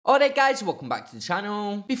Alright guys, welcome back to the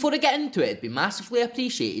channel. Before I get into it, it'd be massively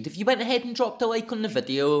appreciated if you went ahead and dropped a like on the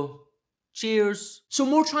video. Cheers. So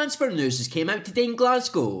more transfer news has came out today in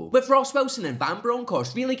Glasgow, with Ross Wilson and Van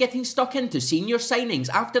Bronckhorst really getting stuck into senior signings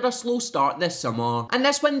after a slow start this summer. And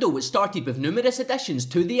this window was started with numerous additions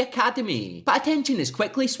to the academy, but attention is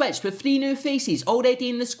quickly switched with 3 new faces already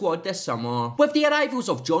in the squad this summer. With the arrivals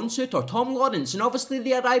of John Souttar, Tom Lawrence and obviously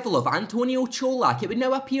the arrival of Antonio Cholak, it would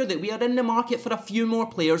now appear that we are in the market for a few more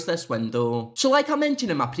players this window. So like I mentioned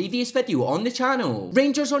in my previous video on the channel,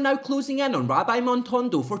 Rangers are now closing in on Rabbi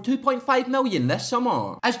Montondo for 2.5 million this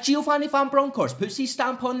summer, as Giovanni Van Bronckhorst puts his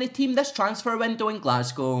stamp on the team this transfer window in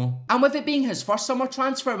Glasgow. And with it being his first summer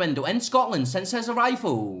transfer window in Scotland since his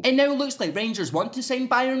arrival, it now looks like Rangers want to sign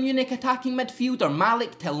Bayern Munich attacking midfielder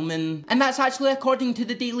Malik Tillman. And that's actually according to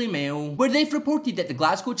the Daily Mail, where they've reported that the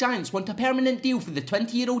Glasgow Giants want a permanent deal for the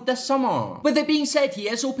 20-year-old this summer. With it being said, he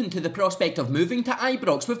is open to the prospect of moving to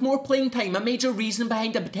Ibrox, with more playing time a major reason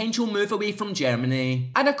behind a potential move away from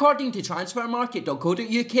Germany. And according to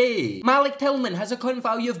transfermarket.co.uk, Malik Tillman has a current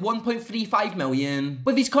value of 1.35 million,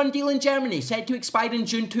 with his current deal in Germany set to expire in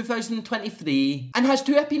June 2023, and has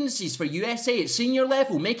 2 appearances for USA at senior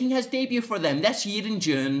level, making his debut for them this year in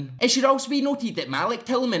June. It should also be noted that Malik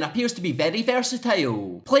Tillman appears to be very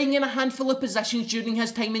versatile, playing in a handful of positions during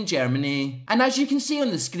his time in Germany, and as you can see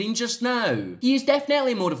on the screen just now, he is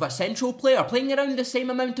definitely more of a central player, playing around the same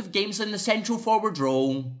amount of games in the central forward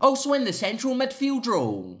role, also in the central midfield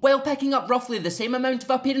role, while picking up roughly the same amount of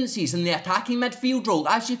appearances in the attacking midfield role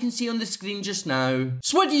as you can see on the screen just now.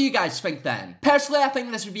 So what do you guys think then? Personally, I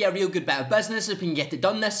think this would be a real good bit of business if we can get it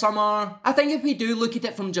done this summer. I think if we do look at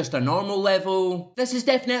it from just a normal level, this is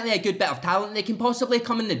definitely a good bit of talent that can possibly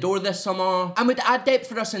come in the door this summer, and would add depth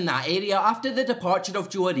for us in that area after the departure of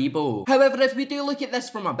Joe Aribo. However, if we do look at this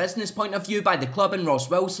from a business point of view by the club and Ross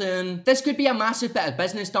Wilson, this could be a massive bit of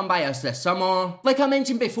business done by us this summer. Like I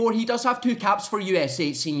mentioned before, he does have 2 caps for USA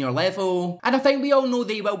at senior level, and I think we all know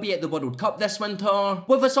they will be at the World Cup this winter,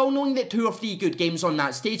 with us all knowing that 2 or 3 good games on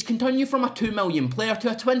that stage can turn you from a 2 million player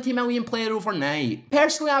to a 20 million player overnight.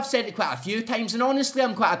 Personally, I've said it quite a few times, and honestly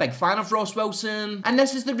I'm quite a big fan of Ross Wilson, and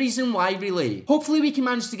this is the reason why really. Hopefully we can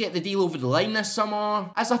manage to get the deal over the line this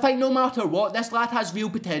summer, as I think no matter what, this lad has real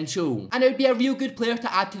potential, and it would be a real good player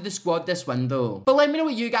to add to the squad this window. But let me know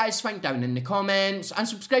what you guys think down in the comments, and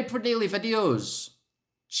subscribe for daily videos.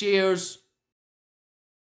 Cheers.